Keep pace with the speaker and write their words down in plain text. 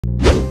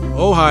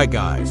Oh hi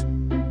guys,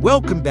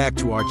 welcome back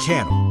to our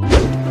channel.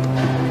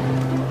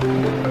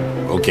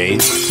 Okay.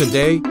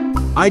 Today,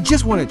 I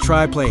just want to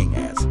try playing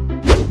as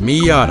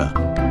Miyata.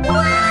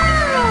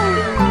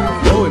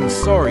 Oh, and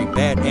sorry,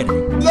 bad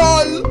editing.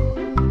 LOL!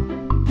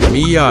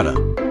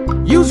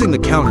 Miyata, using the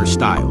counter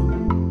style.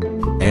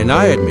 And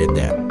I admit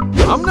that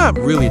I'm not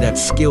really that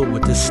skilled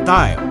with this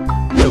style.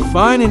 To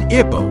find an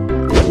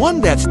Ippo,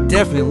 one that's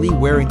definitely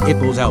wearing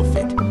Ippo's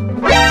outfit.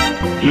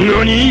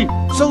 NANI?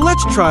 So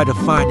let's try to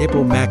find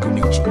Ippo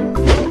Makunuchi.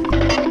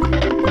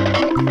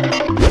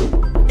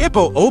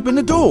 Ippo, open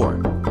the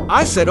door.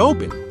 I said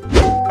open.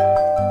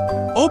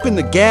 Open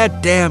the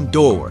goddamn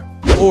door,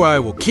 or I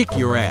will kick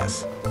your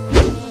ass.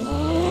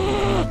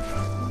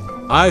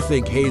 I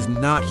think he's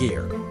not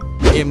here.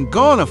 I'm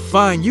gonna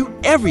find you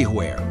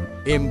everywhere.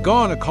 I'm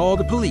gonna call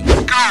the police.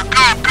 Go,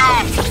 go,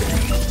 go!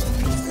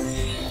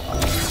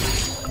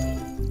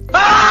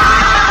 Ah!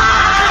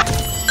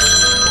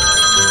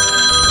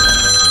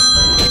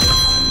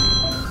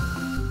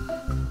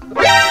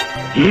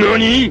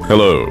 NANI?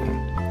 Hello.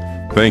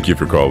 Thank you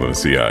for calling the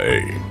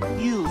CIA.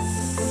 You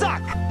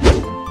suck!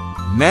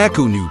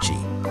 Makunuchi.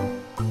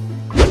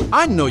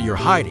 I know you're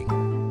hiding.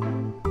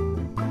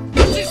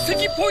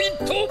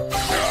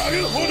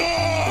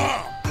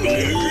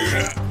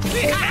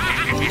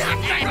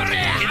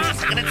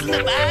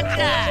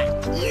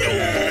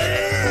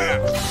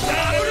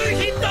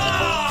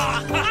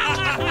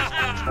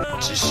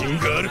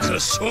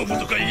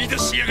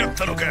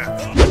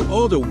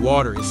 Oh, the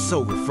water is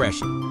so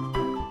refreshing.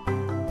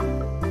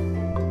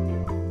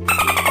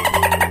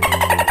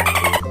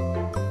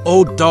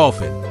 Oh,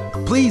 dolphin,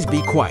 please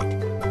be quiet.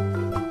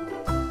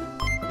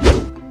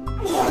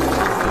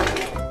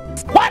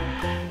 What?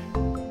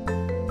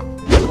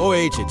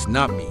 OH, it's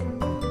not me.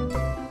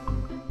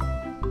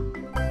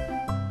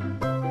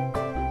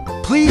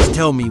 Please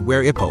tell me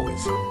where Ippo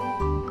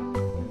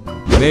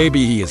is.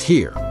 Maybe he is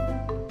here.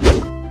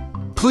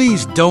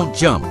 Please don't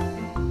jump.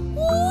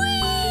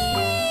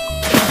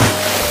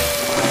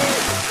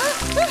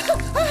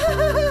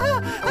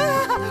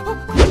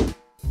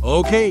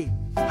 Okay,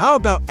 how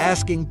about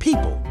asking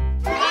people?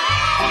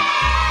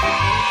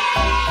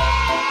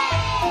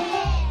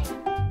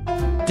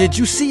 Did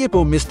you see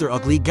Ippo, Mr.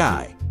 Ugly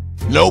Guy?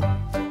 Nope.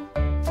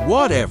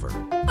 Whatever.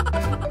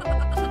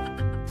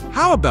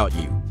 How about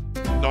you?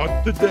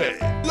 Not today.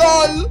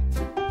 LOL!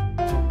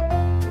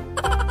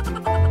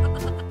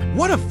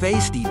 What a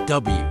feisty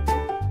W.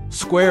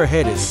 Square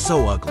head is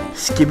so ugly.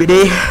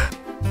 Skibbity.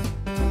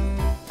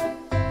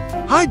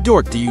 Hi,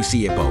 dork, do you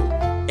see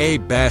Ippo? A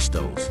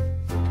Bastos.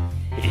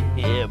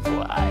 Yeah,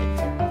 boy.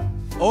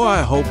 Oh,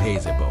 I hope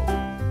he's Ippo.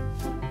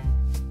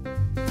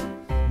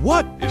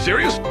 What? You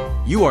serious?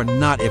 You are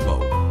not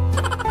Ippo.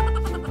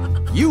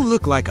 You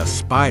look like a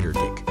spider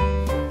dick.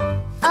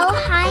 Oh,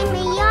 hi,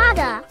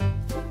 Miyata.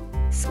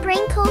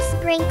 Sprinkle,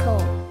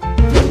 sprinkle.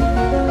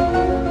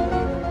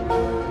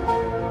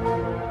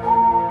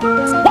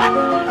 What?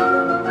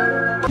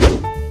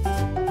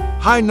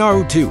 Hi,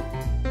 Naruto.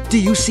 Do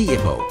you see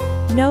Ippo?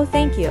 No,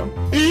 thank you.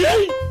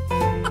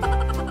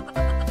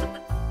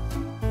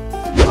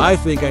 I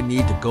think I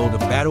need to go to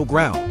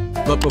Battleground.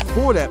 But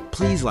before that,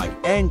 please like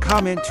and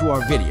comment to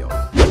our video.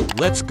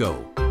 Let's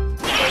go.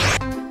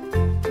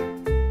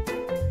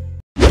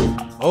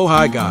 Oh,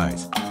 hi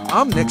guys.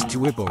 I'm next to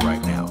Ippo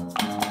right now.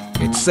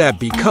 It's sad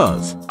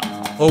because...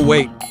 Oh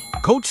wait,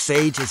 Coach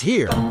Sage is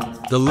here.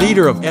 The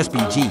leader of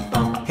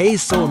SBG.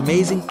 He's so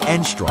amazing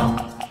and strong.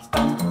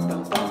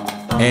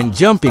 And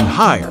jumping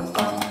higher.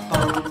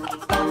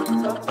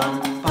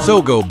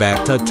 So go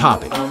back to the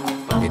topic.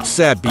 It's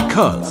sad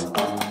because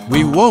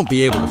we won't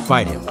be able to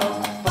fight him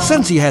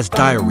since he has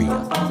diarrhea.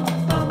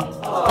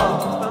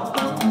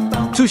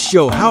 To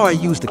show how I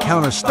use the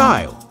counter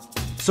style,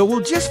 so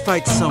we'll just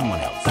fight someone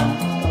else.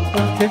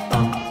 Okay.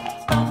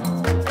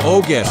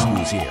 Oh, guess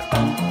who's here?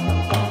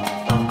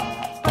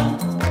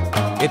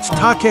 It's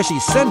Takeshi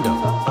Sendo.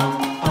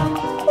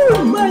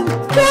 Oh my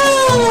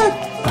god!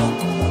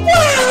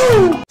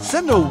 Wow!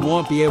 Sendo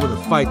won't be able to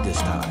fight this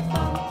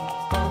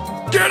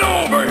time. Get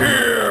over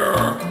here!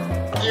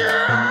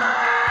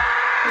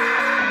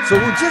 So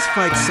we'll just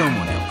fight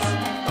someone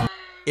else.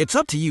 It's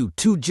up to you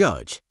to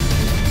judge.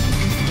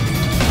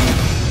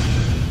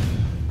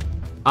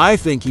 I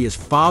think he is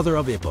father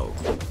of Ippo.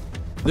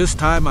 This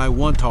time I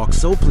won't talk,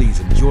 so please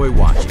enjoy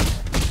watching.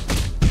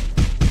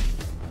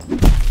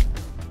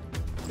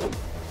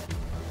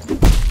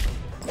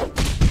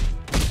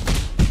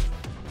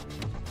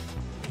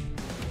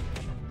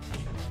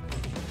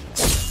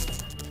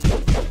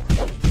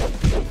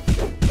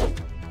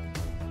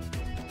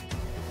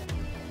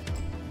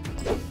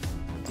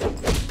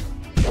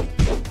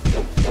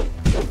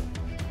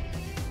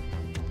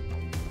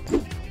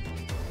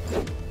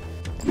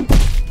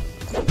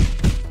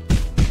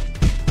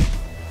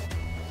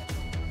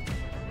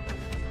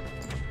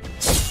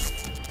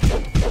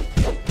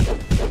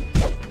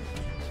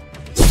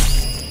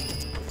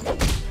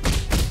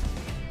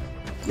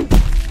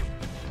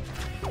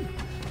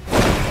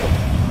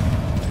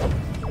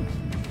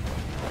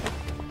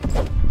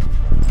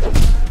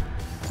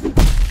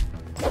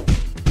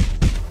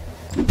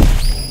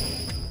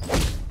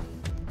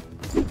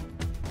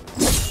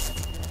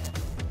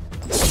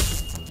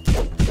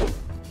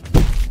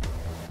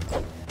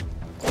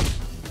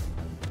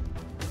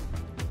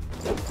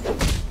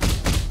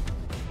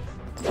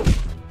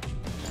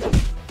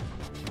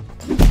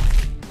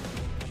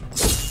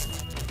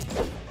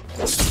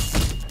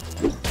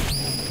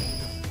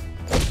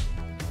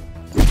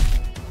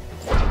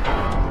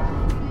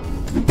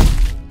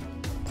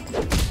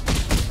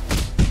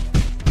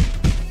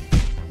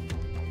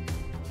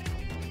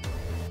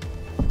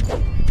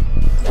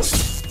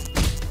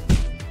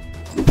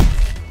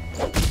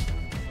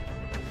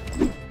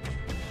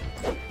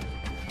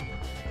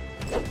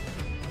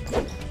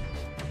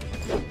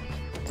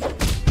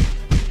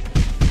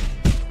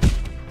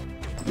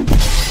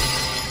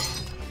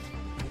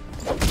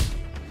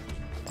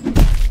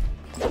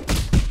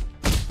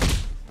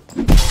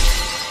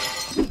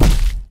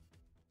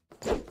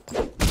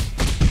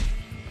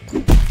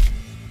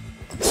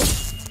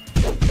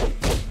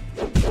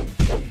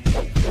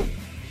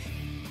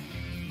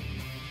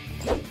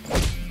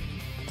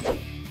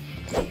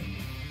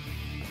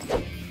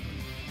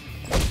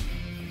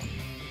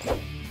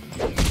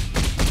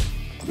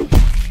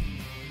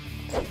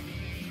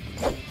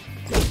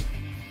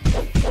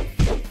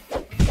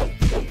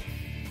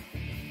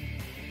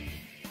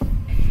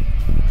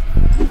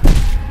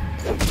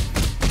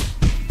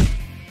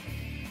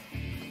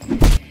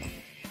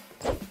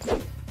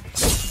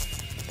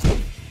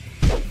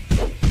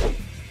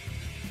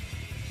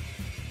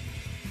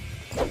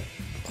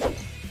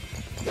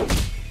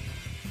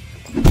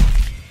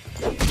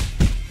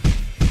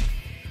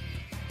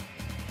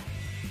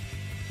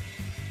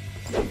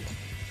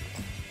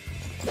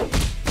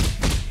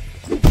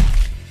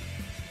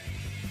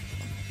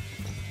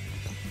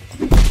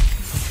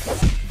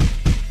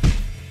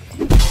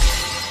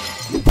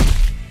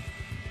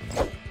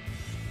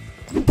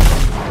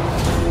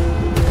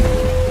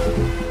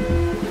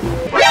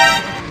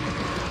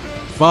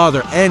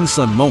 father and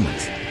son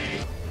moments.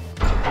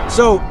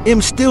 So,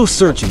 I'm still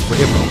searching for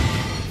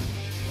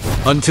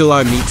Ippo. Until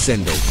I meet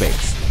Sendo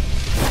Face.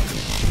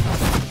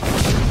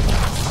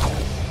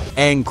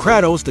 And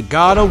Kratos, the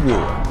god of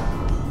war.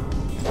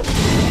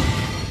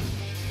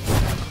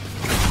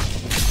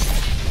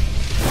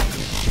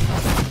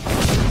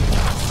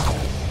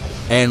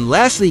 And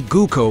lastly,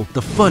 Guko,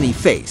 the funny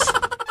face.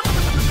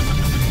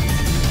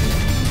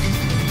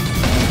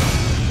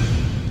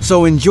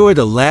 So enjoy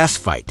the last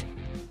fight.